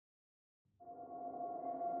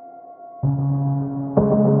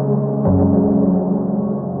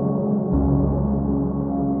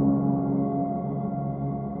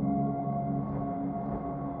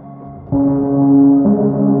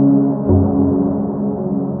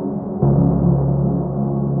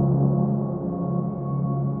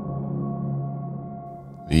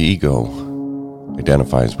The ego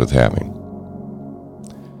identifies with having,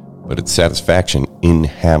 but its satisfaction in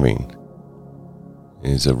having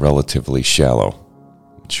is a relatively shallow,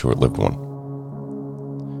 short-lived one.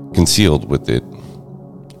 Concealed with it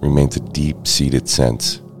remains a deep-seated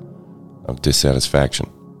sense of dissatisfaction,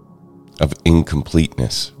 of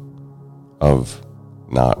incompleteness, of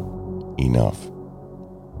not enough.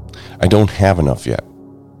 I don't have enough yet,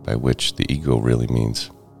 by which the ego really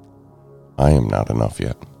means I am not enough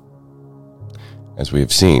yet. As we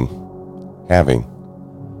have seen, having,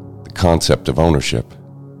 the concept of ownership,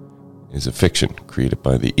 is a fiction created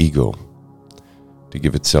by the ego to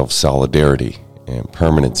give itself solidarity and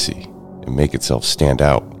permanency and make itself stand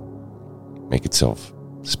out, make itself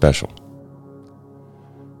special.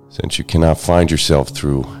 Since you cannot find yourself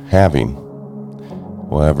through having,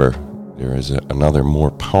 however, there is another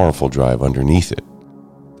more powerful drive underneath it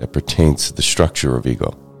that pertains to the structure of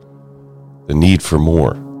ego, the need for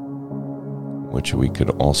more, which we could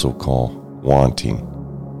also call wanting.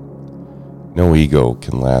 No ego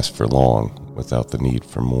can last for long without the need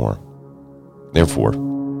for more. Therefore,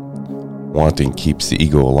 wanting keeps the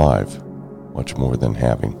ego alive much more than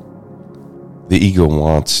having. The ego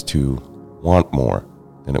wants to want more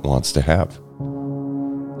than it wants to have.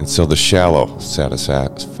 And so the shallow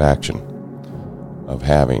satisfaction of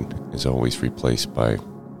having is always replaced by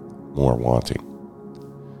more wanting.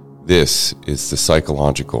 This is the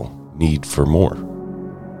psychological need for more.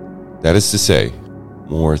 That is to say,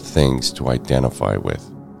 more things to identify with.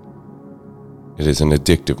 It is an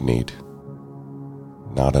addictive need,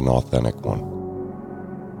 not an authentic one.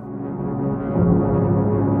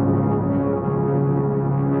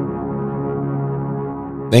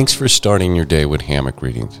 Thanks for starting your day with hammock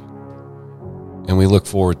readings, and we look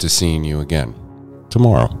forward to seeing you again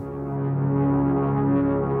tomorrow.